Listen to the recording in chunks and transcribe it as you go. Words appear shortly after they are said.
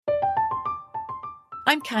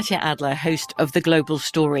I'm Katya Adler, host of The Global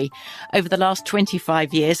Story. Over the last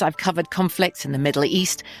 25 years, I've covered conflicts in the Middle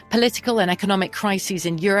East, political and economic crises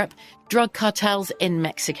in Europe, drug cartels in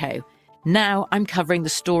Mexico. Now I'm covering the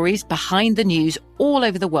stories behind the news all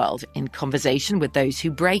over the world in conversation with those who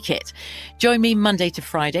break it. Join me Monday to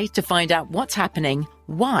Friday to find out what's happening,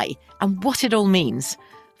 why, and what it all means.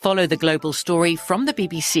 Follow The Global Story from the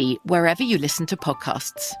BBC wherever you listen to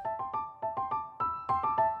podcasts.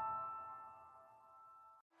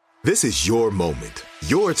 This is your moment,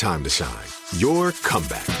 your time to shine, your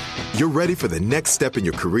comeback. You're ready for the next step in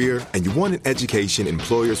your career, and you want an education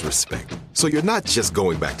employers respect. So you're not just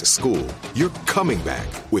going back to school, you're coming back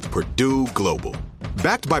with Purdue Global.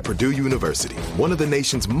 Backed by Purdue University, one of the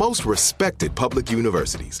nation's most respected public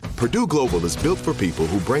universities, Purdue Global is built for people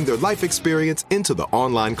who bring their life experience into the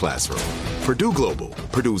online classroom. Purdue Global,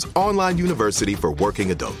 Purdue's online university for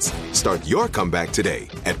working adults. Start your comeback today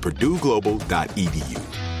at purdueglobal.edu.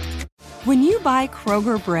 When you buy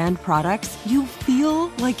Kroger brand products, you feel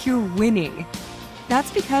like you're winning.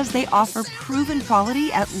 That's because they offer proven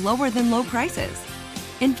quality at lower than low prices.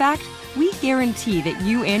 In fact, we guarantee that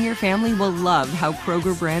you and your family will love how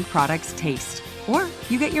Kroger brand products taste, or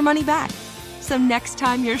you get your money back. So next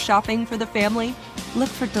time you're shopping for the family, look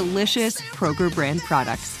for delicious Kroger brand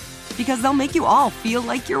products, because they'll make you all feel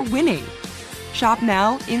like you're winning. Shop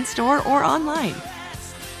now, in-store, or online.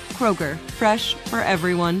 Kroger, fresh for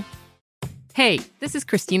everyone. Hey, this is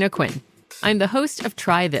Christina Quinn. I'm the host of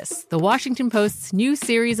Try This, the Washington Post's new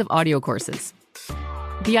series of audio courses.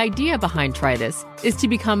 The idea behind Try This is to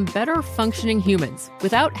become better functioning humans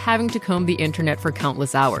without having to comb the internet for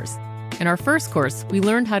countless hours. In our first course, we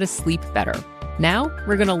learned how to sleep better. Now,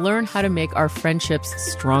 we're going to learn how to make our friendships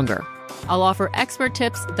stronger. I'll offer expert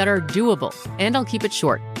tips that are doable, and I'll keep it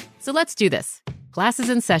short. So let's do this. Class is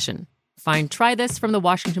in session. Find Try This from the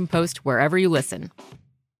Washington Post wherever you listen.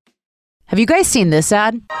 Have you guys seen this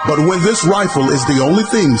ad? But when this rifle is the only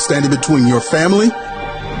thing standing between your family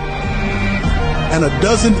and a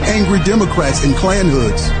dozen angry Democrats in Klan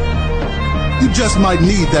hoods, you just might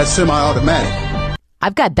need that semi-automatic.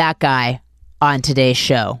 I've got that guy on today's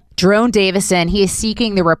show. Jerome Davison, he is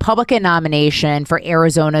seeking the Republican nomination for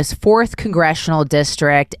Arizona's 4th congressional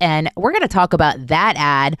district. And we're going to talk about that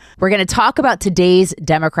ad. We're going to talk about today's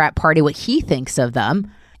Democrat Party, what he thinks of them.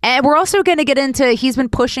 And we're also going to get into, he's been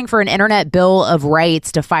pushing for an internet bill of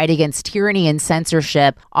rights to fight against tyranny and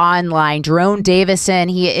censorship online. Jerome Davison,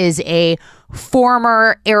 he is a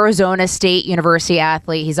former Arizona State University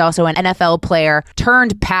athlete. He's also an NFL player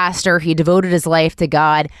turned pastor. He devoted his life to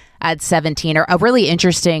God at 17. A really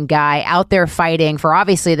interesting guy out there fighting for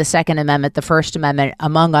obviously the Second Amendment, the First Amendment,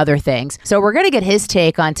 among other things. So we're going to get his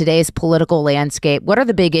take on today's political landscape. What are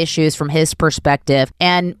the big issues from his perspective?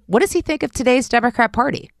 And what does he think of today's Democrat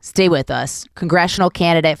Party? Stay with us. Congressional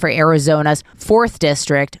candidate for Arizona's 4th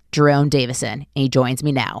district, Jerome Davison. And he joins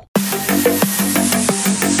me now.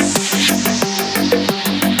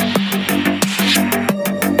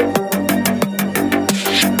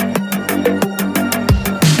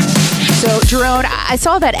 So, Jerome, I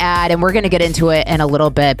saw that ad, and we're going to get into it in a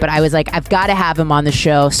little bit, but I was like, I've got to have him on the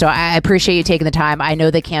show. So I appreciate you taking the time. I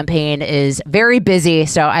know the campaign is very busy,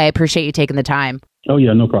 so I appreciate you taking the time. Oh,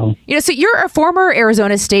 yeah, no problem. You know, so you're a former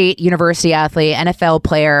Arizona State University athlete, NFL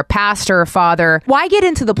player, pastor, father. Why get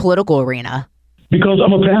into the political arena? Because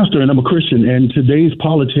I'm a pastor and I'm a Christian, and today's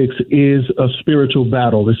politics is a spiritual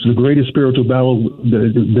battle. This is the greatest spiritual battle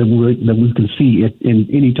that we can see in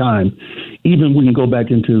any time. Even we can go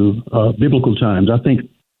back into biblical times. I think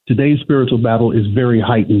today's spiritual battle is very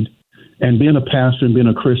heightened. And being a pastor and being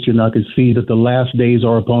a Christian, I can see that the last days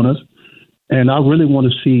are upon us. And I really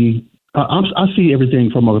want to see, I see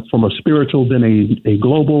everything from a spiritual, then a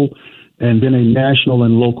global, and then a national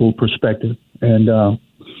and local perspective.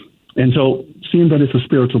 And so seeing that it's a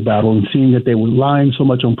spiritual battle and seeing that they were lying so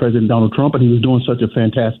much on President Donald Trump and he was doing such a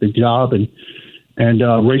fantastic job and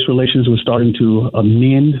race relations were starting to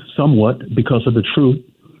mend somewhat because of the truth.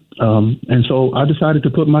 And so I decided to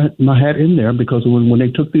put my hat in there because when they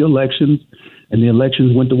took the elections and the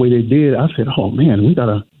elections went the way they did, I said, oh, man, we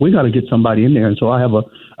gotta get somebody in there. And so I have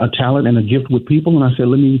a talent and a gift with people. And I said,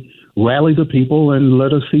 let me rally the people and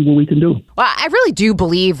let us see what we can do. Well, I really do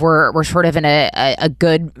believe we're sort of in a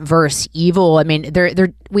good versus evil. I mean,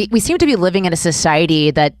 we seem to be living in a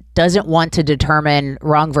society that doesn't want to determine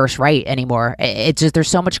wrong versus right anymore. It's just there's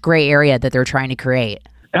so much gray area that they're trying to create.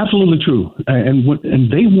 Absolutely true. And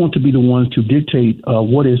they want to be the ones to dictate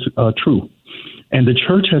what is true. And the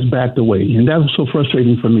church has backed away. And that was so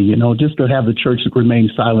frustrating for me, just to have the church remain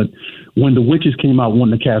silent when the witches came out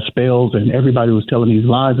wanting to cast spells and everybody was telling these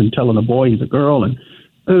lies and telling a boy he's a girl and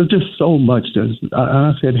There's just so much.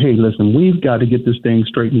 I said, hey, listen, we've got to get this thing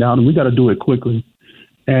straightened out, and we got to do it quickly.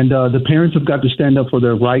 And the parents have got to stand up for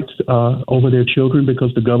their rights over their children,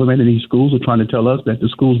 because the government and these schools are trying to tell us that the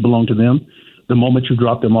schools belong to them the moment you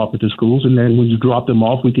drop them off at the schools. And then when you drop them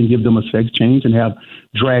off, we can give them a sex change and have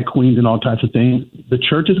drag queens and all types of things. The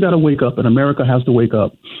church has got to wake up, and America has to wake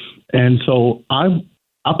up. And so I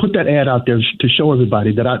put that ad out there to show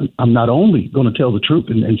everybody that I'm not only going to tell the truth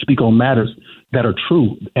and speak on matters that are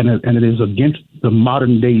true, and it is against the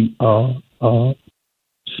modern day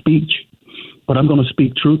speech, but I'm going to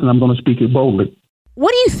speak truth, and I'm going to speak it boldly.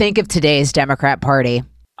 What do you think of today's Democrat Party?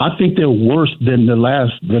 I think they're worse than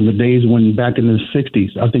the days when back in the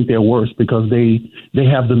 60s. I think they're worse because they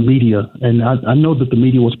have the media. And I know that the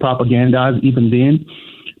media was propagandized even then,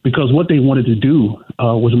 because what they wanted to do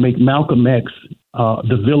was make Malcolm X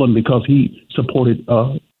the villain, because he supported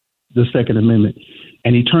the Second Amendment.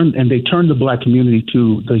 And they turned the black community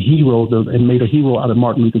to the hero and made a hero out of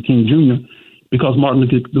Martin Luther King Jr., because Martin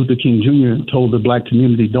Luther King Jr. told the black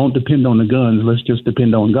community, don't depend on the guns. Let's just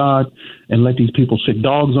depend on God and let these people sick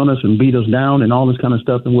dogs on us and beat us down and all this kind of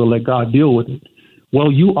stuff, and we'll let God deal with it. Well,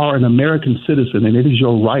 you are an American citizen, and it is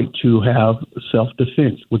your right to have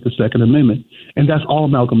self-defense with the Second Amendment. And that's all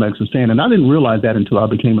Malcolm X is saying. And I didn't realize that until I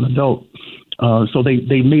became an adult. So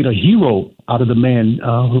they made a hero out of the man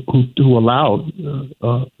who allowed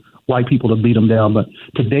white people to beat them down. But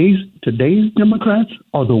today's Democrats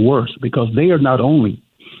are the worst, because they are not only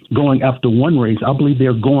going after one race, I believe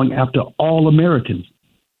they're going after all Americans.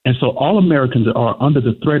 And so all Americans are under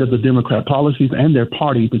the threat of the Democrat policies and their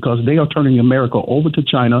party, because they are turning America over to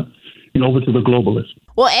China and over to the globalists.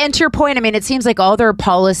 Well, and to your point, I mean, it seems like all their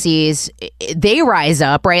policies, they rise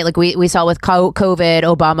up, right? Like we saw with COVID,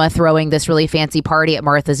 Obama throwing this really fancy party at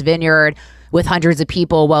Martha's Vineyard with hundreds of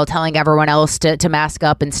people while telling everyone else to mask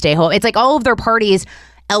up and stay home. It's like all of their parties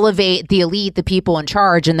elevate the elite, the people in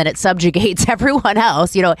charge, and then it subjugates everyone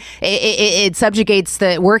else. You know, it subjugates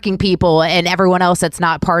the working people and everyone else that's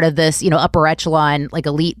not part of this, upper echelon, like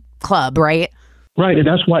elite club, right? Right, and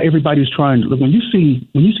that's why everybody's trying. Look, when you see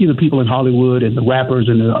the people in Hollywood and the rappers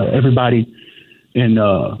and everybody and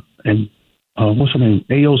what's her name,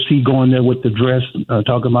 AOC going there with the dress,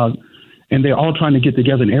 talking about, and they're all trying to get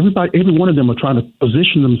together, and every one of them are trying to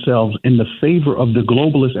position themselves in the favor of the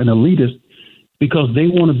globalists and elitists, because they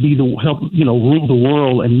want to be rule the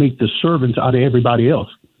world and make the servants out of everybody else,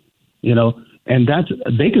 and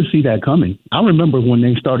they can see that coming. I remember when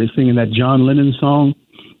they started singing that John Lennon song,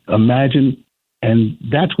 Imagine. And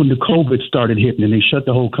that's when the COVID started hitting, and they shut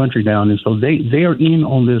the whole country down. And so they are in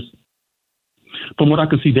on this. From what I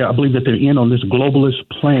can see there, I believe that they're in on this globalist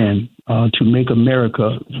plan to make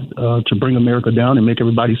America, to bring America down and make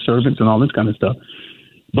everybody servants and all this kind of stuff.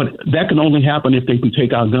 But that can only happen if they can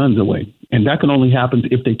take our guns away. And that can only happen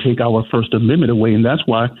if they take our First Amendment away. And that's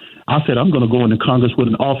why I said I'm going to go into Congress with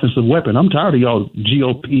an offensive weapon. I'm tired of y'all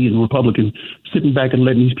GOP and Republicans sitting back and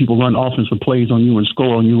letting these people run offensive plays on you and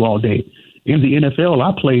score on you all day. In the NFL,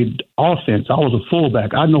 I played offense. I was a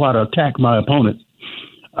fullback. I know how to attack my opponents.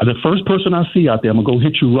 The first person I see out there, I'm going to go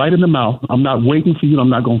hit you right in the mouth. I'm not waiting for you. I'm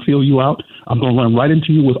not going to feel you out. I'm going to run right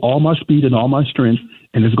into you with all my speed and all my strength,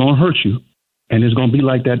 and it's going to hurt you. And it's going to be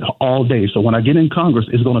like that all day. So when I get in Congress,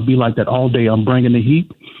 it's going to be like that all day. I'm bringing the heat.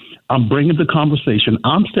 I'm bringing the conversation.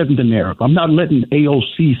 I'm setting the narrative. I'm not letting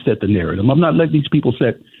AOC set the narrative. I'm not letting these people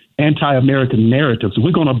set anti-American narratives.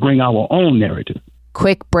 We're going to bring our own narrative.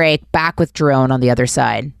 Quick break, back with Jerome on the other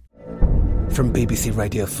side. From BBC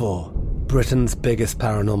Radio 4, Britain's biggest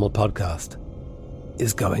paranormal podcast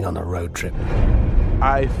is going on a road trip.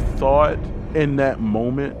 I thought in that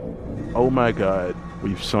moment, oh my God,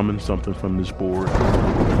 we've summoned something from this board.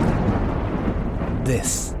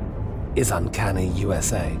 This is Uncanny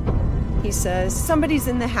USA. He says, somebody's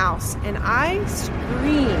in the house, and I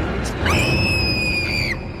screamed...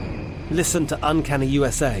 Listen to Uncanny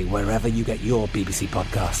USA wherever you get your BBC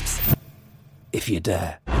podcasts, if you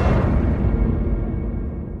dare.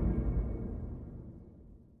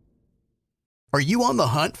 Are you on the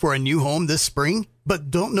hunt for a new home this spring,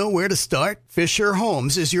 but don't know where to start? Fisher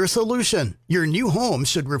Homes is your solution. Your new home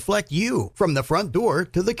should reflect you, from the front door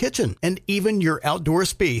to the kitchen, and even your outdoor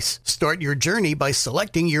space. Start your journey by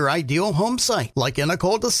selecting your ideal home site, like in a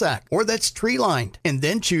cul-de-sac or that's tree-lined, and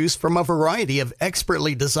then choose from a variety of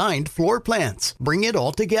expertly designed floor plans. Bring it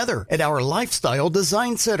all together at our Lifestyle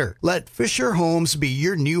Design Center. Let Fisher Homes be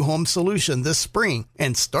your new home solution this spring,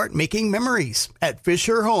 and start making memories at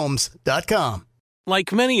FisherHomes.com.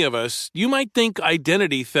 Like many of us, you might think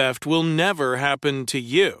identity theft will never happen to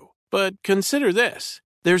you. But consider this.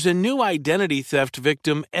 There's a new identity theft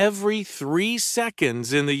victim every 3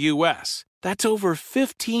 seconds in the U.S. That's over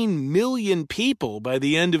 15 million people by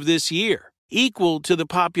the end of this year, equal to the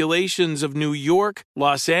populations of New York,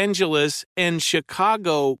 Los Angeles, and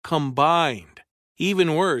Chicago combined.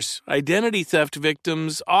 Even worse, identity theft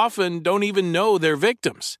victims often don't even know they're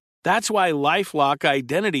victims. That's why LifeLock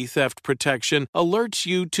Identity Theft Protection alerts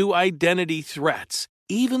you to identity threats,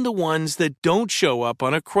 even the ones that don't show up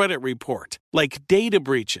on a credit report, like data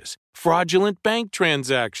breaches, fraudulent bank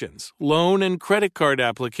transactions, loan and credit card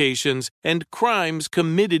applications, and crimes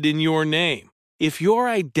committed in your name. If your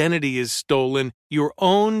identity is stolen, your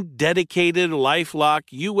own dedicated LifeLock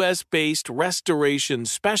US-based restoration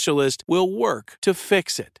specialist will work to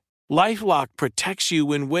fix it. LifeLock protects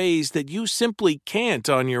you in ways that you simply can't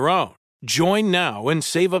on your own. Join now and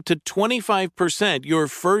save up to 25% your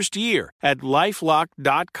first year at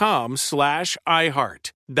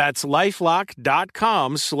LifeLock.com/iHeart. That's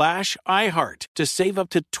LifeLock.com/iHeart to save up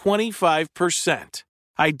to 25%.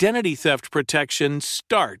 Identity theft protection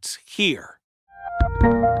starts here.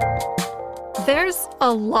 There's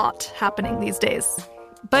a lot happening these days,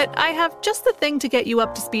 but I have just the thing to get you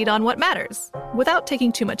up to speed on what matters without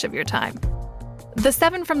taking too much of your time. The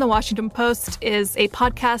 7 from the Washington Post is a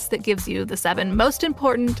podcast that gives you the 7 most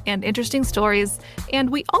important and interesting stories, and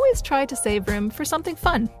we always try to save room for something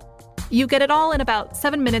fun. You get it all in about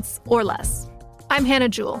 7 minutes or less. I'm Hannah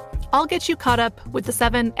Jewell. I'll get you caught up with the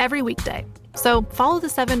 7 every weekday. So follow the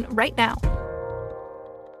 7 right now.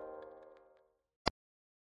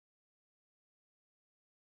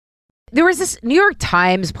 There was this New York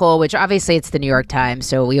Times poll, which obviously it's the New York Times,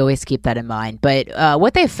 so we always keep that in mind. But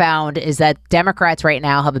what they found is that Democrats right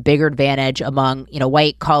now have a bigger advantage among,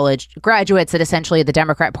 white college graduates, that essentially the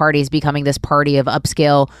Democrat Party is becoming this party of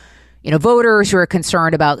upscale, voters who are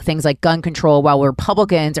concerned about things like gun control, while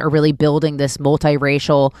Republicans are really building this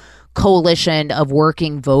multiracial coalition of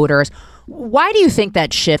working voters. Why do you think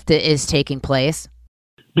that shift is taking place?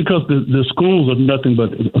 Because the schools are nothing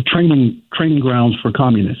but training grounds for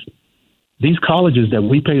communists. These colleges that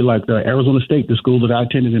we pay, like Arizona State, the school that I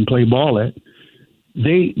attended and played ball at,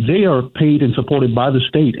 they are paid and supported by the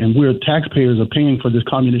state, and we're taxpayers are paying for this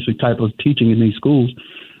communistic type of teaching in these schools.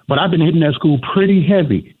 But I've been hitting that school pretty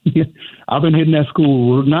heavy. I've been hitting that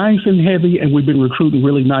school nice and heavy, and we've been recruiting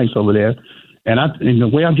really nice over there. And the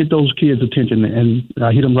way I get those kids' attention, and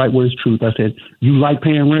I hit them right where it's truth, I said, you like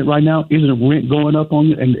paying rent right now? Isn't rent going up on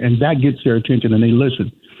you? And that gets their attention, and they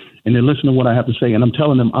listen. And they listen to what I have to say. And I'm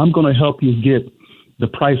telling them, I'm going to help you get the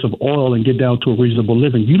price of oil and get down to a reasonable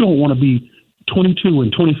living. You don't want to be 22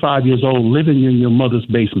 and 25 years old living in your mother's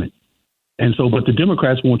basement. And so, but the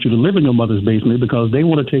Democrats want you to live in your mother's basement because they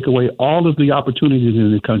want to take away all of the opportunities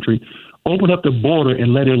in the country, open up the border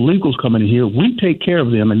and let illegals come in here. We take care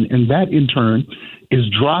of them. And that in turn is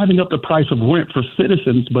driving up the price of rent for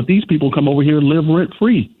citizens. But these people come over here and live rent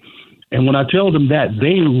free. And when I tell them that,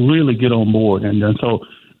 they really get on board.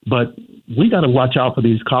 But we got to watch out for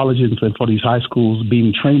these colleges and for these high schools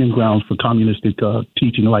being training grounds for communistic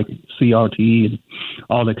teaching, like CRT and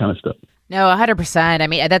all that kind of stuff. No, 100%. I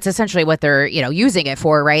mean, that's essentially what they're, using it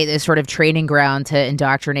for, right? This sort of training ground to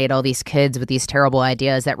indoctrinate all these kids with these terrible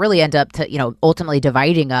ideas that really end up to, ultimately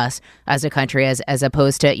dividing us as a country as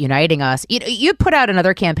opposed to uniting us. You put out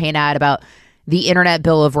another campaign ad about the Internet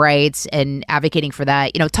Bill of Rights and advocating for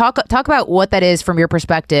that. Talk about what that is from your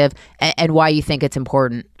perspective and why you think it's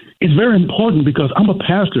important. It's very important because I'm a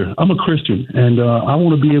pastor. I'm a Christian, and I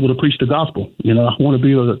want to be able to preach the gospel. I want to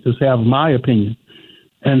be able to just have my opinion.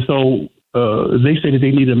 And so they say that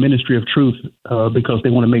they need a ministry of truth because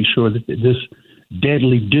they want to make sure that this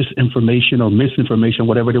deadly disinformation or misinformation,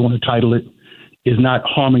 whatever they want to title it, is not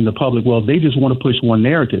harming the public. Well, they just want to push one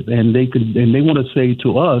narrative, and they want to say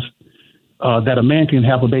to us that a man can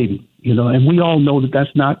have a baby, and we all know that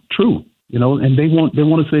that's not true, and they want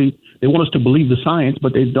to say they want us to believe the science,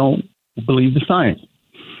 but they don't believe the science.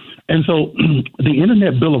 And so the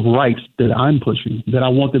Internet Bill of Rights that I'm pushing, that I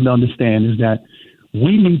want them to understand, is that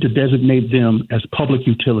we need to designate them as public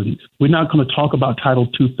utilities. We're not going to talk about Title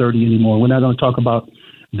 230 anymore. We're not going to talk about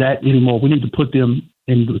that anymore. We need to put them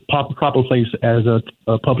in the proper place as a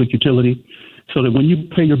public utility so that when you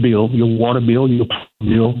pay your bill, your water bill, your power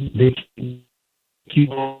bill, they keep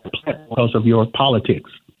because of your politics.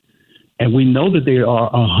 And we know that they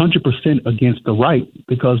are 100% against the right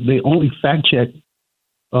because they only fact check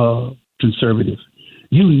conservatives.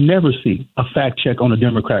 You never see a fact check on a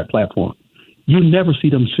Democrat platform. You never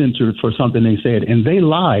see them censored for something they said. And they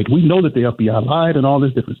lied. We know that the FBI lied and all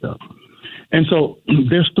this different stuff. And so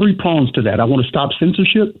there's 3 prongs to that. I want to stop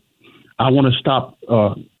censorship. I want to stop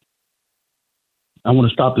the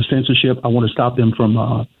censorship. I want to stop them from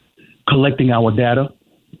collecting our data.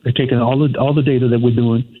 They're taking all the data that we're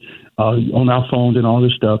doing. on our phones and all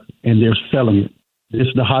this stuff, and they're selling it. This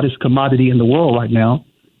is the hottest commodity in the world right now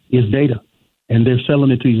is data, and they're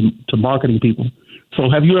selling it to marketing people. So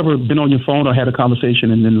have you ever been on your phone or had a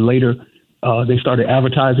conversation and then later they started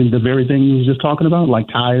advertising the very thing you was just talking about, like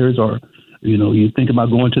tires, or, you think about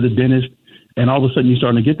going to the dentist, and all of a sudden you're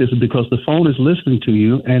starting to get this because the phone is listening to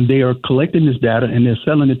you and they are collecting this data and they're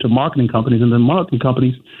selling it to marketing companies, and the marketing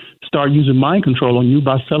companies start using mind control on you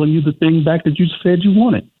by selling you the thing back that you said you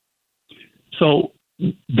wanted. So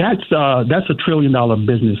that's a $1 trillion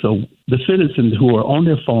business. So the citizens who are on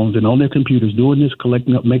their phones and on their computers doing this,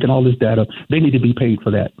 collecting up, making all this data, they need to be paid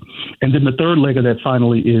for that. And then the third leg of that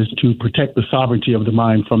finally is to protect the sovereignty of the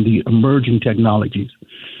mind from the emerging technologies.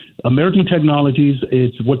 Emerging technologies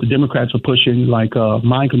is what the Democrats are pushing, like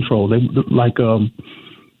mind control. In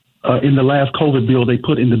the last COVID bill, they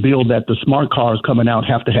put in the bill that the smart cars coming out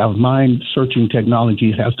have to have mind-searching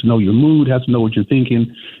technology. It has to know your mood, has to know what you're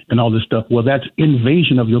thinking, and all this stuff. Well, that's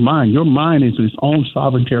invasion of your mind. Your mind is its own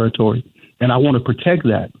sovereign territory, and I want to protect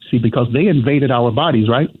that. See, because they invaded our bodies,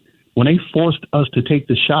 right? When they forced us to take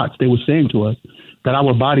the shots, they were saying to us that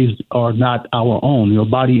our bodies are not our own. Your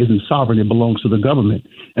body isn't sovereign. It belongs to the government.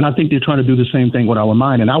 And I think they're trying to do the same thing with our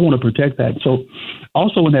mind, and I want to protect that. So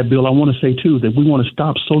also in that bill, I want to say, too, that we want to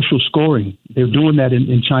stop social scoring. They're doing that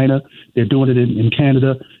in China. They're doing it in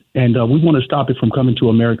Canada. And we want to stop it from coming to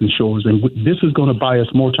American shores. And this is going to buy us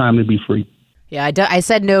more time to be free. Yeah, I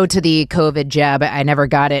said no to the COVID jab. I never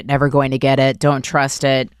got it, never going to get it. Don't trust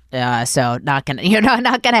it. So not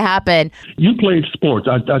gonna happen. You played sports.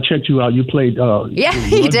 I checked you out. You played. Yeah,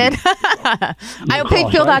 you did. I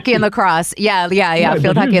played field hockey and lacrosse. Yeah. Right,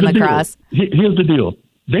 field hockey and lacrosse. Here's the deal.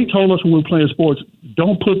 They told us when we were playing sports,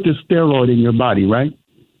 don't put this steroid in your body, right?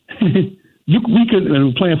 We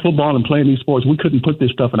couldn't, playing football and playing these sports, we couldn't put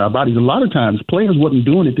this stuff in our bodies. A lot of times, players wasn't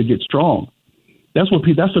doing it to get strong. That's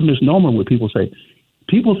a misnomer what people say.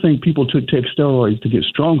 People think people take steroids to get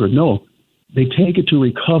stronger. No, they take it to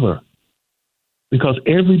recover. Because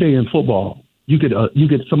every day in football, you get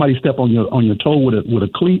somebody step on your toe with a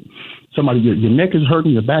cleat. Somebody your neck is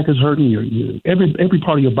hurting, your back is hurting, every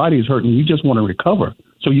part of your body is hurting. You just want to recover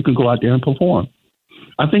so you can go out there and perform.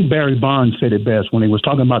 I think Barry Bonds said it best when he was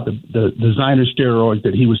talking about the designer steroids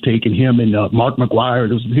that he was taking, him and Mark McGwire,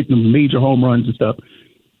 that was hitting them major home runs and stuff.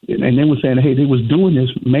 And they were saying, hey, they was doing this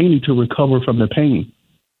mainly to recover from the pain.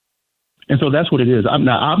 And so that's what it is. I've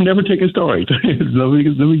never taken steroids.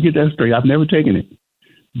 let me get that straight. I've never taken it.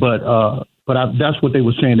 But that's what they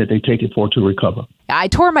were saying that they take it for, to recover. I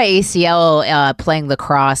tore my ACL playing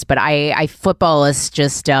lacrosse, but I football is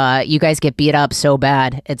just, you guys get beat up so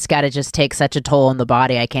bad. It's got to just take such a toll on the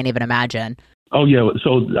body. I can't even imagine. Oh, yeah.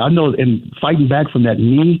 So I know, and fighting back from that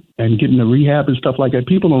knee and getting the rehab and stuff like that,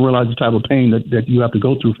 people don't realize the type of pain that you have to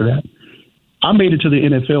go through for that. I made it to the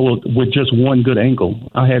NFL with just one good ankle.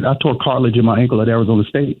 I tore cartilage in my ankle at Arizona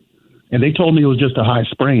State, and they told me it was just a high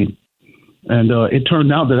sprain. And it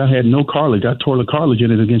turned out that I had no cartilage. I tore the cartilage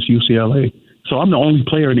in it against UCLA. So I'm the only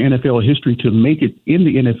player in NFL history to make it in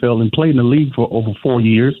the NFL and play in the league for over 4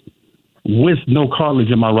 years with no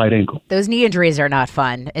cartilage in my right ankle. Those knee injuries are not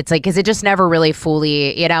fun. It's like, because it just never really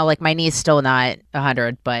fully, like my knee's still not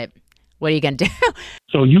 100, but what are you going to do?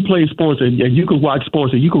 So you play sports and you could watch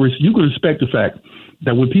sports and you can respect the fact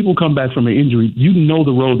that when people come back from an injury, you know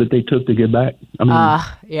the road that they took to get back. I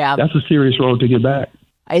mean, yeah, that's a serious road to get back.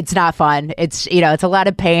 It's not fun. It's, it's a lot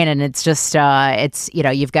of pain, and it's just,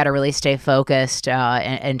 you've got to really stay focused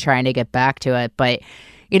and trying to get back to it. But,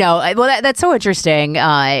 that's so interesting,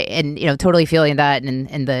 and, totally feeling that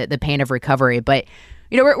and the pain of recovery. But,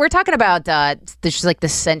 we're talking about this, like the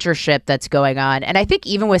censorship that's going on. And I think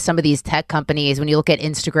even with some of these tech companies, when you look at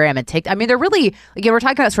Instagram and TikTok, I mean, they're really, we're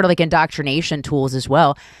talking about sort of like indoctrination tools as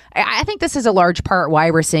well. I think this is a large part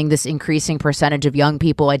why we're seeing this increasing percentage of young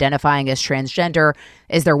people identifying as transgender,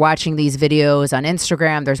 is they're watching these videos on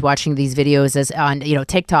Instagram. There's watching these videos as on,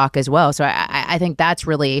 TikTok as well. So I think that's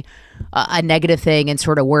really a negative thing and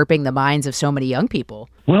sort of warping the minds of so many young people.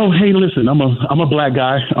 Well, hey, listen, I'm a black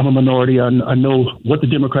guy. I'm a minority. I know what the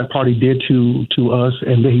Democrat Party did to us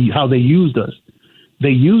and how they used us. They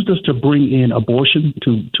used us to bring in abortion,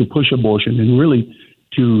 to push abortion, and really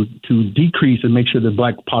to decrease and make sure the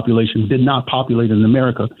black population did not populate in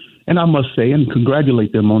America. And I must say, and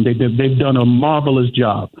congratulate them on, they've done a marvelous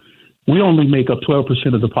job. We only make up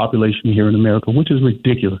 12% of the population here in America, which is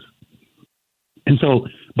ridiculous. And so,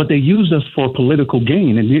 but they used us for political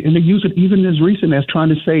gain, and they use it even as recent as trying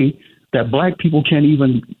to say that black people can't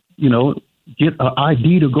even, get an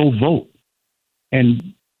ID to go vote. And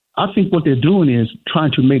I think what they're doing is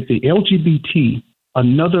trying to make the LGBT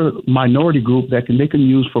another minority group that they can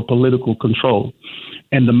use for political control.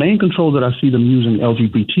 And the main control that I see them using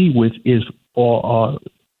LGBT with is over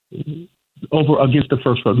against the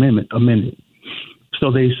First Amendment.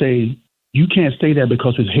 So they say, you can't say that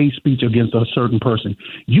because it's hate speech against a certain person.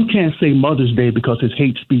 You can't say Mother's Day because it's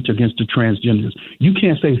hate speech against the transgenders. You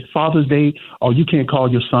can't say Father's Day, or you can't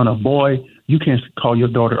call your son a boy. You can't call your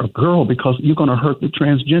daughter a girl because you're going to hurt the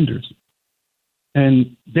transgenders.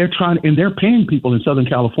 And they're paying people in Southern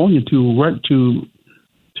California to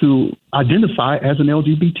identify as an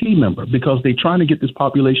LGBT member because they're trying to get this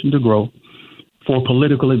population to grow for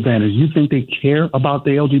political advantage. You think they care about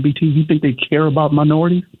the LGBT? You think they care about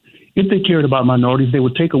minorities? If they cared about minorities, they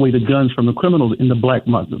would take away the guns from the criminals in the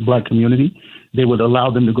black community. They would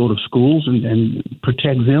allow them to go to schools and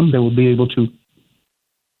protect them. They would be able to.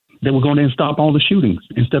 They would go in there and stop all the shootings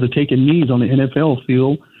instead of taking knees on the NFL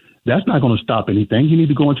field. That's not going to stop anything. You need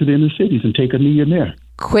to go into the inner cities and take a knee in there.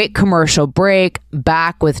 Quick commercial break.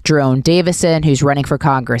 Back with Jerome Davison, who's running for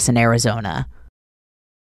Congress in Arizona.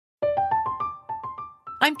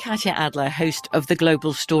 I'm Katya Adler, host of The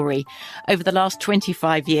Global Story. Over the last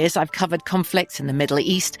 25 years, I've covered conflicts in the Middle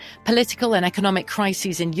East, political and economic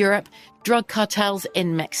crises in Europe, drug cartels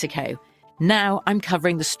in Mexico. Now I'm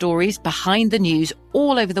covering the stories behind the news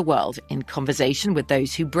all over the world in conversation with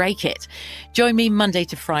those who break it. Join me Monday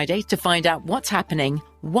to Friday to find out what's happening,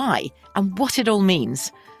 why, and what it all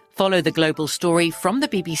means. Follow The Global Story from the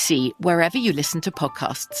BBC wherever you listen to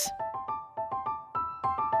podcasts.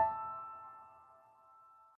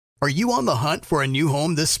 Are you on the hunt for a new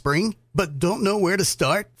home this spring, but don't know where to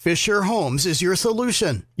start? Fisher Homes is your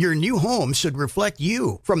solution. Your new home should reflect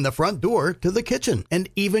you, from the front door to the kitchen and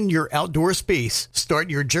even your outdoor space. Start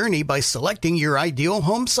your journey by selecting your ideal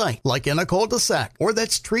home site, like in a cul-de-sac or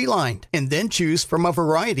that's tree-lined, and then choose from a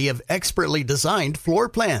variety of expertly designed floor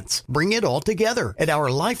plans. Bring it all together at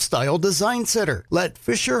our Lifestyle Design Center. Let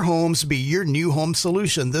Fisher Homes be your new home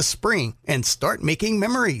solution this spring and start making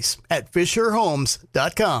memories at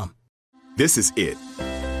FisherHomes.com. This is it.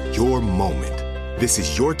 Your moment. This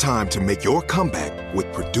is your time to make your comeback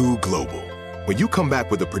with Purdue Global. When you come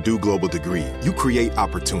back with a Purdue Global degree, you create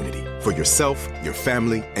opportunity for yourself, your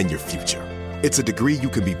family, and your future. It's a degree you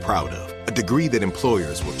can be proud of, a degree that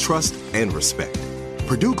employers will trust and respect.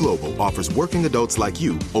 Purdue Global offers working adults like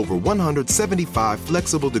you over 175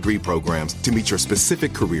 flexible degree programs to meet your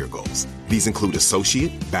specific career goals. These include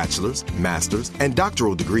associate, bachelor's, master's, and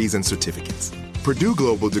doctoral degrees and certificates. Purdue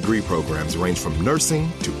Global degree programs range from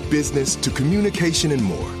nursing to business to communication and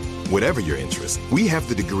more. Whatever your interest, we have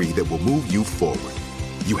the degree that will move you forward.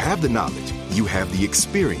 You have the knowledge, you have the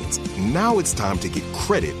experience. Now it's time to get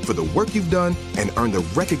credit for the work you've done and earn the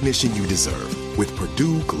recognition you deserve with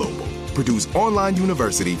Purdue Global, Purdue's online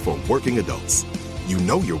university for working adults. You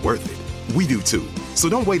know you're worth it. We do too. So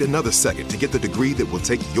don't wait another second to get the degree that will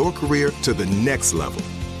take your career to the next level.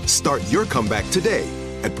 Start your comeback today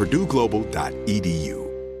at purdueglobal.edu.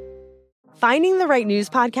 Finding the right news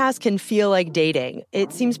podcast can feel like dating.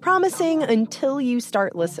 It seems promising until you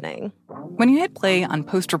start listening. When you hit play on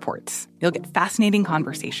Post Reports, you'll get fascinating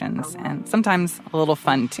conversations and sometimes a little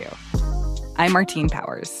fun, too. I'm Martine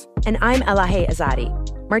Powers. And I'm Elahe Azadi.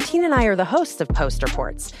 Martine and I are the hosts of Post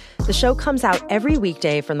Reports. The show comes out every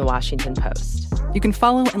weekday from The Washington Post. You can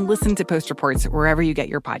follow and listen to Post Reports wherever you get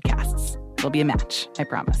your podcasts. It'll be a match, I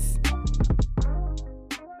promise.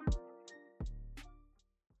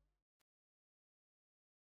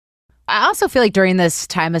 I also feel like during this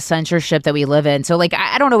time of censorship that we live in, so like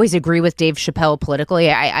I don't always agree with Dave Chappelle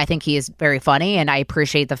politically. I think he is very funny, and I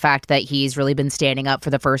appreciate the fact that he's really been standing up for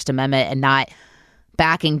the First Amendment and not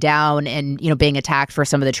backing down and, you know, being attacked for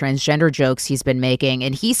some of the transgender jokes he's been making.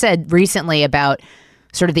 And he said recently about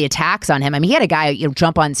sort of the attacks on him. I mean, he had a guy, you know,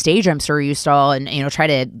 jump on stage, I'm sure you saw, and, you know, try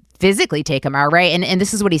to physically take him out, right? And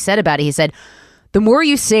this is what he said about it. He said, the more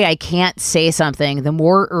you say I can't say something, the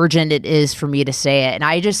more urgent it is for me to say it. And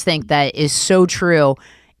I just think that is so true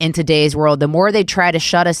in today's world. The more they try to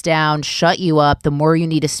shut us down, shut you up, the more you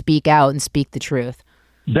need to speak out and speak the truth.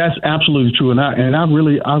 That's absolutely true, and I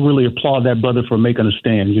really applaud that brother for making a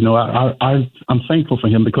stand. You know, I'm thankful for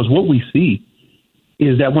him, because what we see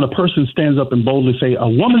is that when a person stands up and boldly say a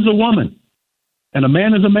woman's a woman and a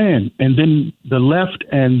man is a man, and then the left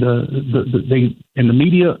and the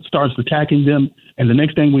media starts attacking them, and the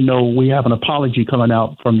next thing we know, we have an apology coming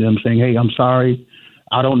out from them saying, "Hey, I'm sorry,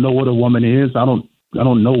 I don't know what a woman is. I don't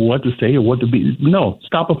know what to say or what to be." No,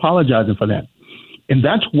 stop apologizing for that. And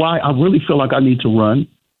that's why I really feel like I need to run,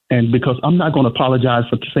 and because I'm not going to apologize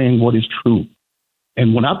for saying what is true.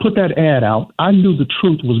 And when I put that ad out, I knew the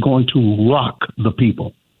truth was going to rock the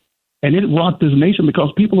people. And it rocked this nation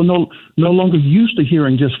because people are no longer used to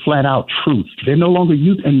hearing just flat out truth. They're no longer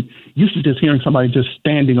used to just hearing somebody just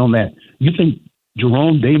standing on that. You think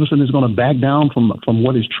Jerome Davison is going to back down from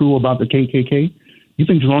what is true about the KKK? You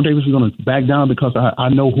think Jerome Davison is going to back down because I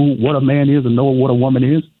know what a man is and know what a woman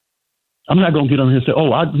is? I'm not going to get on here and say,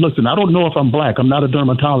 listen, I don't know if I'm black. I'm not a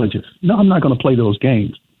dermatologist. No, I'm not going to play those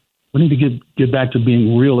games. We need to get back to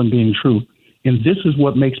being real and being true. And this is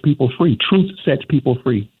what makes people free. Truth sets people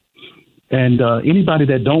free. And anybody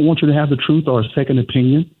that don't want you to have the truth or a second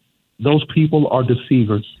opinion, those people are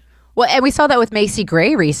deceivers. Well, and we saw that with Macy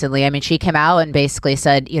Gray recently. I mean, she came out and basically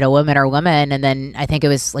said, women are women. And then I think it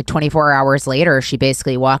was like 24 hours later, she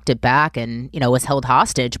basically walked it back and, was held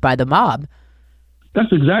hostage by the mob. That's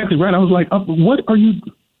exactly right. I was like, what are you?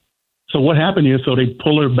 So what happened is, so they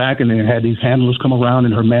pull her back and they had these handlers come around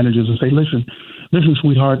and her managers and say, listen,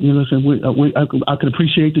 sweetheart, I can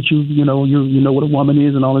appreciate that you know what a woman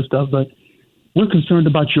is and all this stuff, but we're concerned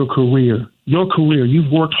about your career. Your career. You've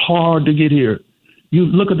worked hard to get here. You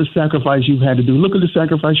look at the sacrifice you've had to do. Look at the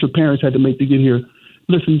sacrifice your parents had to make to get here.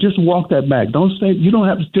 Listen, just walk that back. You don't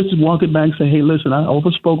have to just walk it back and say, hey, listen, I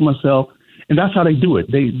overspoke myself. And that's how they do it.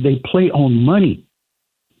 They play on money.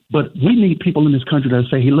 But we need people in this country that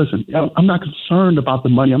say, hey, listen, I'm not concerned about the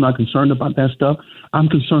money. I'm not concerned about that stuff. I'm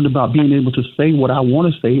concerned about being able to say what I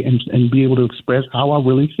want to say and be able to express how I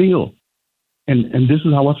really feel. And this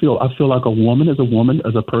is how I feel. I feel like a woman, as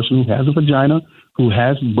a person who has a vagina, who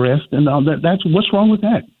has breasts, and all that. That's what's wrong with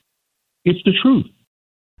that. It's the truth.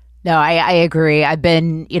 No, I agree. I've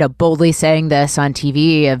been, boldly saying this on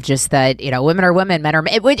TV of just that, women are women, men are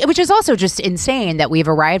men, which is also just insane that we've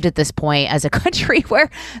arrived at this point as a country where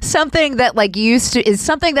something that is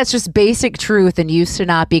something that's just basic truth and used to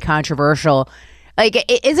not be controversial. Like,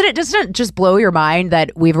 doesn't it just blow your mind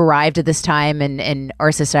that we've arrived at this time in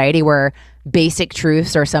our society where basic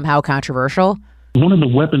truths are somehow controversial? One of the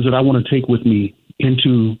weapons that I want to take with me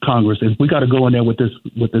into Congress is we got to go in there with this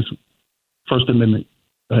First Amendment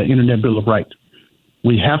Internet Bill of Rights.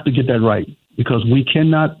 We have to get that right because we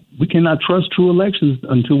cannot trust true elections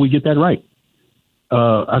until we get that right.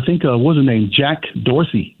 I think what's his name, Jack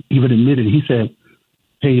Dorsey, even admitted. He said,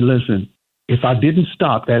 "Hey, listen, if I didn't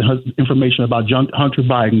stop that information about Hunter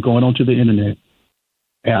Biden going onto the internet,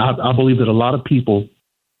 and I believe that a lot of people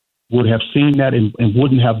would have seen that and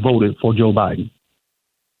wouldn't have voted for Joe Biden."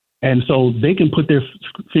 And so they can put their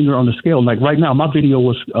finger on the scale. Like right now, my video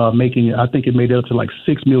was I think it made it up to like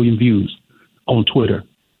 6 million views on Twitter.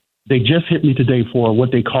 They just hit me today for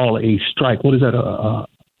what they call a strike. What is that?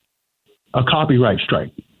 A copyright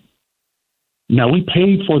strike. Now, we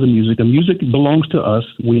paid for the music. The music belongs to us.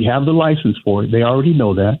 We have the license for it. They already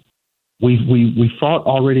know that. We fought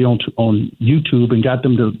already on YouTube and got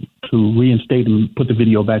them to reinstate and put the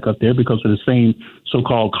video back up there because of the same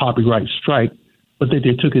so-called copyright strike. But they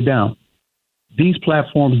took it down. These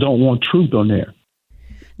platforms don't want truth on there.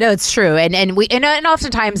 No, it's true. And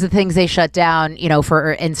oftentimes the things they shut down,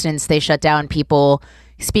 for instance, they shut down people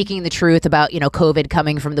speaking the truth about, COVID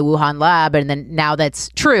coming from the Wuhan lab. And then now that's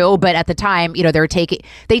true. But at the time,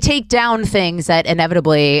 they take down things that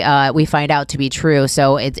inevitably we find out to be true.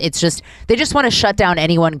 So it's just they just want to shut down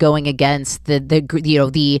anyone going against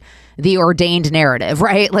the ordained narrative,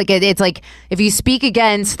 right? Like it's like if you speak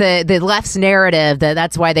against the left's narrative,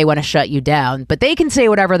 that's why they want to shut you down. But they can say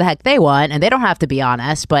whatever the heck they want, and they don't have to be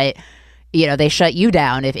honest. But they shut you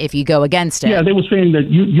down if you go against it. Yeah, they were saying that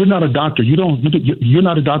you're not a doctor. You're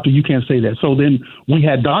not a doctor. You can't say that. So then we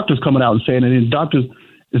had doctors coming out and saying, and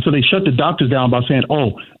so they shut the doctors down by saying,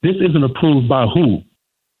 "Oh, this isn't approved by who?"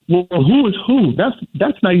 Well, who is who?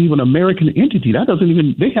 That's not even an American entity.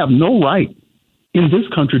 They have no right in this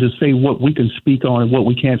country to say what we can speak on and what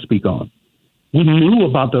we can't speak on. We knew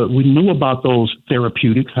about those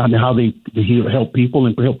therapeutics, how they help people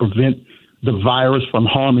and help prevent the virus from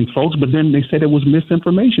harming folks, but then they said it was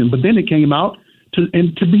misinformation. But then it came out to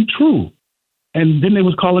be true. And then they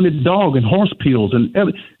was calling it dog and horse pills. And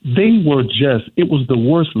it was the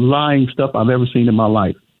worst lying stuff I've ever seen in my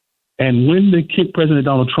life. And when they kicked President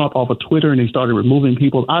Donald Trump off of Twitter and they started removing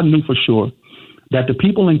people, I knew for sure that the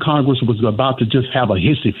people in Congress was about to just have a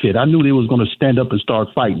hissy fit. I knew they was going to stand up and start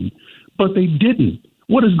fighting, but they didn't.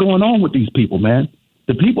 What is going on with these people, man?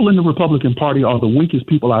 The people in the Republican Party are the weakest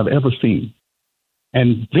people I've ever seen.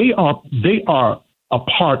 And they are a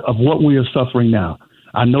part of what we are suffering now.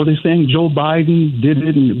 I know they're saying Joe Biden did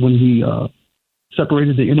it when he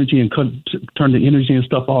separated the energy and turned the energy and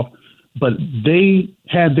stuff off, but they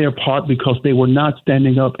had their part because they were not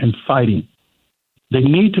standing up and fighting. They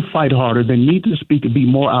need to fight harder. They need to speak and be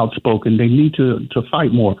more outspoken. They need to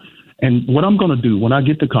fight more. And what I'm going to do when I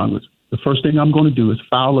get to Congress the first thing I'm going to do is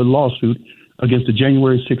file a lawsuit against the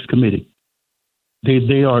January 6th committee. This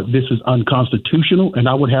is unconstitutional, and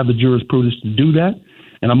I would have the jurisprudence to do that.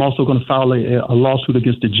 And I'm also going to file a lawsuit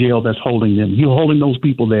against the jail that's holding them. You're holding those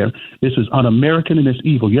people there. This is un-American and it's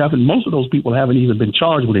evil. Most of those people haven't even been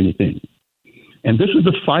charged with anything. And this is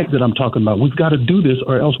the fight that I'm talking about. We've got to do this,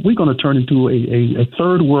 or else we're going to turn into a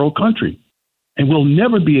third world country. And we'll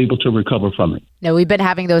never be able to recover from it. No, we've been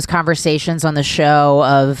having those conversations on the show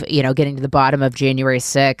of, getting to the bottom of January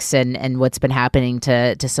 6th and what's been happening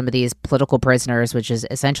to some of these political prisoners, which is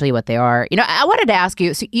essentially what they are. I wanted to ask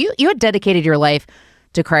you, so you had dedicated your life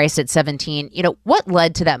to Christ at 17. What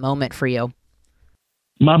led to that moment for you?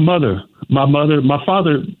 My father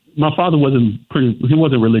wasn't he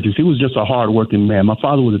wasn't religious. He was just a hardworking man. My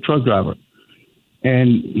father was a truck driver.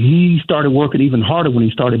 And he started working even harder when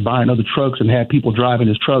he started buying other trucks and had people driving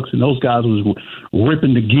his trucks. And those guys was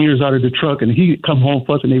ripping the gears out of the truck. And he'd come home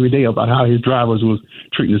fussing every day about how his drivers was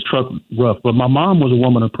treating his truck rough. But my mom was a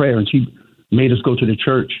woman of prayer, and she made us go to the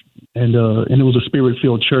church. And it was a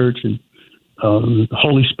spirit-filled church. And the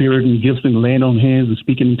Holy Spirit and gifts and laying on hands and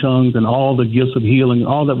speaking in tongues and all the gifts of healing,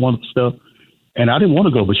 all that wonderful stuff. And I didn't want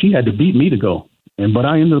to go, but she had to beat me to go. But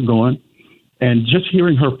I ended up going. And just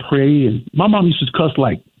hearing her pray, and my mom used to cuss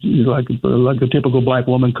like a typical black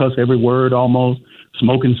woman, cuss every word almost,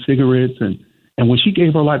 smoking cigarettes. And when she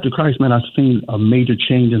gave her life to Christ, man, I've seen a major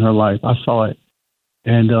change in her life. I saw it.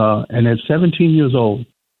 And at 17 years old,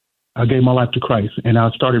 I gave my life to Christ, and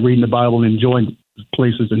I started reading the Bible and enjoying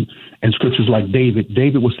places and scriptures like David.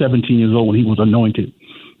 David was 17 years old when he was anointed.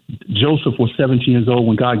 Joseph was 17 years old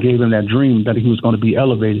when God gave him that dream that he was going to be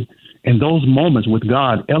elevated. And those moments with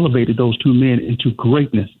God elevated those two men into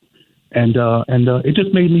greatness. And it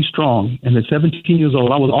just made me strong. And at 17 years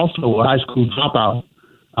old, I was also a high school dropout.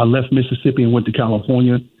 I left Mississippi and went to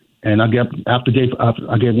California. And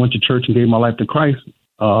went to church and gave my life to Christ.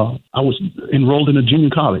 I was enrolled in a junior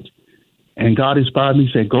college. And God inspired me,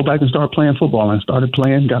 said, go back and start playing football. And I started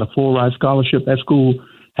playing, got a full ride scholarship. That school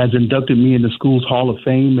has inducted me in the school's Hall of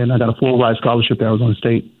Fame. And I got a full ride scholarship at Arizona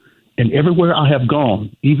State. And everywhere I have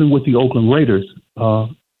gone, even with the Oakland Raiders, my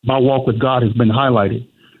walk with God has been highlighted.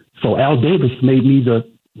 So Al Davis made me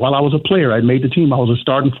while I was a player, I made the team. I was a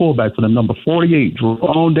starting fullback for them, number 48,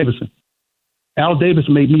 Jerome Davison. Al Davis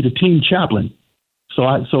made me the team chaplain. So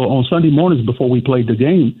on Sunday mornings before we played the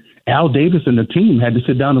game, Al Davis and the team had to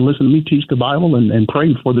sit down and listen to me teach the Bible and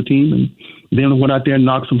pray for the team. And then went out there and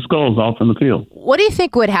knocked some skulls off in the field. What do you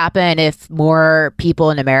think would happen if more people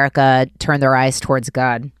in America turned their eyes towards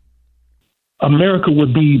God? America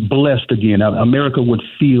would be blessed again. America would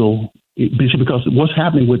feel, because what's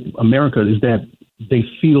happening with America is that they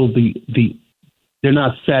feel they're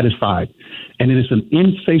not satisfied. And it is an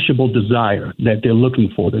insatiable desire that they're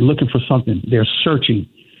looking for. They're looking for something. They're searching.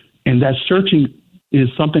 And that searching is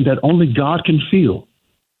something that only God can feel.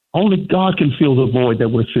 Only God can feel the void that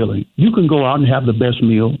we're feeling. You can go out and have the best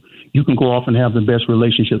meal. You can go off and have the best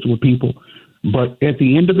relationships with people. But at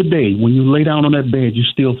the end of the day, when you lay down on that bed, you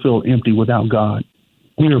still feel empty without God.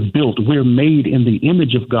 We are built. We're made in the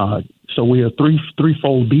image of God. So we are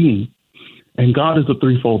threefold being. And God is a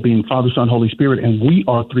threefold being, Father, Son, Holy Spirit. And we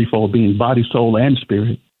are threefold being, body, soul, and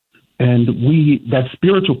spirit. And that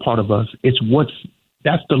spiritual part of us,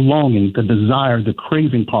 that's the longing, the desire, the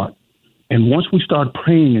craving part. And once we start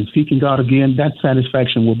praying and seeking God again, that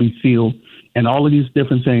satisfaction will be filled. And all of these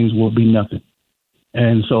different things will be nothing.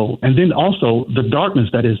 And then also the darkness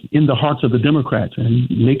that is in the hearts of the Democrats and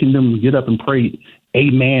making them get up and pray a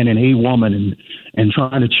man and a woman and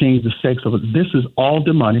trying to change the sex of it. This is all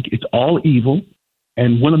demonic. It's all evil.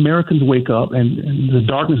 And when Americans wake up and the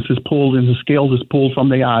darkness is pulled and the scales is pulled from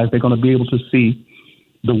their eyes, they're going to be able to see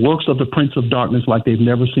the works of the prince of darkness like they've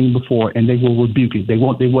never seen before, and they will rebuke it. They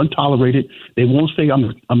won't tolerate it. They won't say,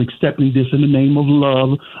 I'm accepting this in the name of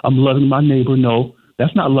love. I'm loving my neighbor. No.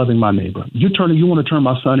 That's not loving my neighbor. You want to turn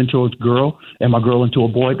my son into a girl and my girl into a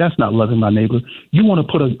boy. That's not loving my neighbor. You want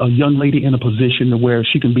to put a young lady in a position where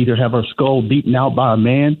she can have her skull beaten out by a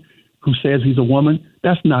man who says he's a woman.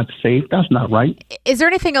 That's not safe. That's not right. Is there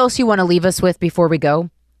anything else you want to leave us with before we go?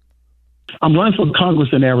 I'm running for Congress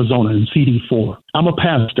in Arizona in CD4. I'm a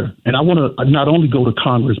pastor, and I want to not only go to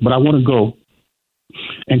Congress, but I want to go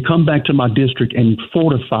and come back to my district and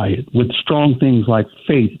fortify it with strong things like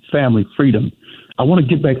faith, family, freedom. I want to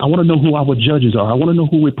get back. I want to know who our judges are. I want to know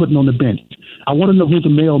who we're putting on the bench. I want to know who the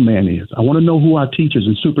mailman is. I want to know who our teachers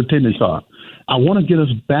and superintendents are. I want to get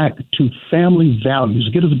us back to family values,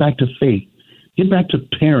 get us back to faith, get back to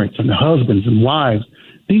parents and husbands and wives,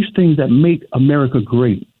 these things that make America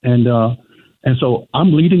great. And so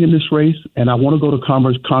I'm leading in this race, and I want to go to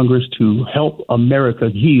Congress to help America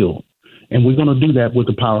heal. And we're going to do that with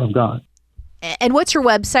the power of God. And what's your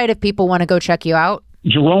website if people want to go check you out?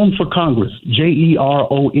 Jerome for Congress,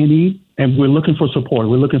 Jerone. And we're looking for support.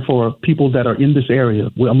 We're looking for people that are in this area.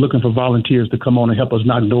 I'm looking for volunteers to come on and help us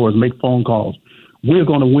knock doors, make phone calls. We're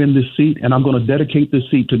going to win this seat, and I'm going to dedicate this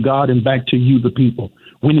seat to God and back to you, the people.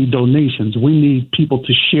 We need donations. We need people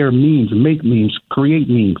to share memes, make memes, create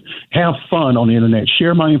memes, have fun on the internet,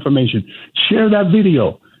 share my information, share that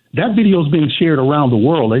video. That video is being shared around the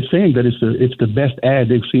world. They're saying that it's the best ad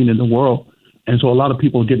they've seen in the world. And so a lot of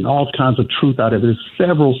people are getting all kinds of truth out of it. There's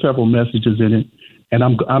several messages in it. And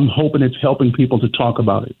I'm hoping it's helping people to talk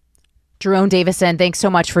about it. Jerome Davison, thanks so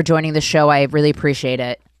much for joining the show. I really appreciate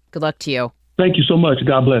it. Good luck to you. Thank you so much.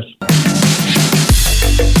 God bless.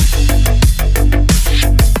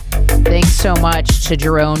 Thanks so much to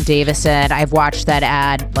Jerome Davison. I've watched that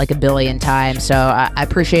ad like a billion times, so I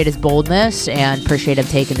appreciate his boldness and appreciate him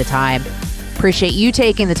taking the time. Appreciate you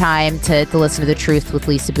taking the time to listen to The Truth with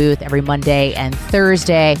Lisa Booth every Monday and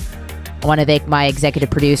Thursday. I want to thank my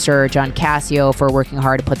executive producer, John Cassio, for working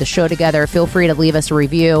hard to put the show together. Feel free to leave us a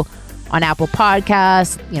review on Apple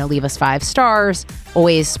Podcasts. Leave us 5 stars.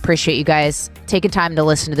 Always appreciate you guys taking time to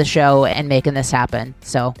listen to the show and making this happen.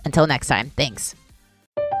 So until next time, thanks.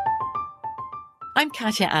 I'm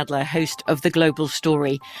Katya Adler, host of The Global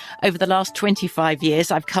Story. Over the last 25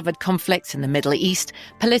 years, I've covered conflicts in the Middle East,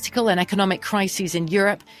 political and economic crises in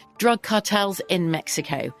Europe, drug cartels in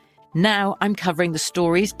Mexico. Now I'm covering the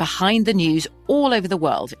stories behind the news all over the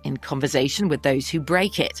world in conversation with those who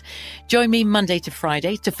break it. Join me Monday to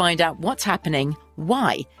Friday to find out what's happening,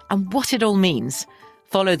 why, and what it all means.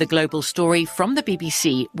 Follow The Global Story from the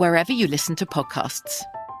BBC wherever you listen to podcasts.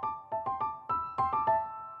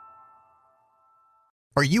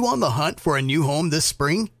 Are you on the hunt for a new home this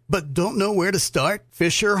spring, but don't know where to start?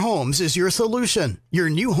 Fisher Homes is your solution. Your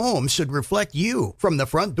new home should reflect you, from the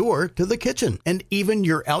front door to the kitchen, and even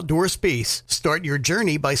your outdoor space. Start your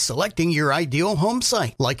journey by selecting your ideal home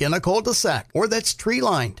site, like in a cul-de-sac or that's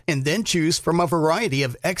tree-lined, and then choose from a variety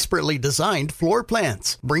of expertly designed floor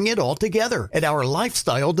plans. Bring it all together at our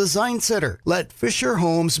Lifestyle Design Center. Let Fisher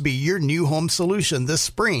Homes be your new home solution this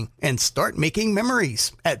spring and start making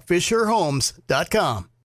memories at FisherHomes.com.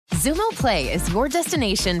 Xumo Play is your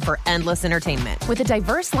destination for endless entertainment. With a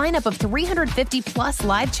diverse lineup of 350 plus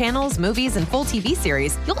live channels, movies, and full TV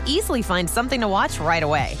series, you'll easily find something to watch right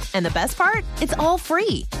away. And the best part? It's all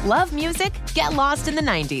free. Love music? Get lost in the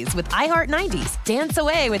 90s with iHeart 90s, dance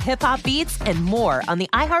away with hip-hop beats, and more on the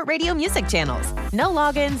iHeartRadio music channels. No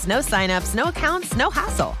logins, no signups, no accounts, no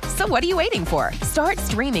hassle. So what are you waiting for? Start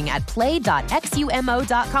streaming at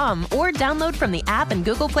play.xumo.com or download from the app and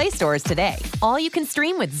Google Play stores today. All you can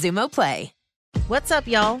stream with Xumo Play. What's up,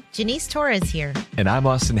 y'all? Janice Torres here. And I'm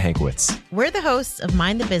Austin Hankwitz. We're the hosts of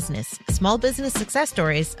Mind the Business, Small Business Success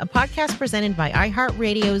Stories, a podcast presented by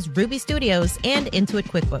iHeartRadio's Ruby Studios and Intuit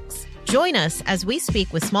QuickBooks. Join us as we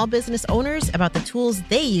speak with small business owners about the tools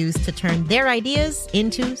they use to turn their ideas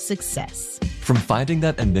into success. From finding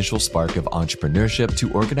that initial spark of entrepreneurship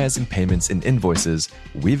to organizing payments and invoices,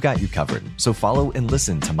 we've got you covered. So follow and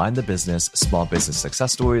listen to Mind the Business, Small Business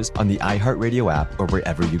Success Stories on the iHeartRadio app or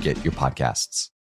wherever you get your podcasts.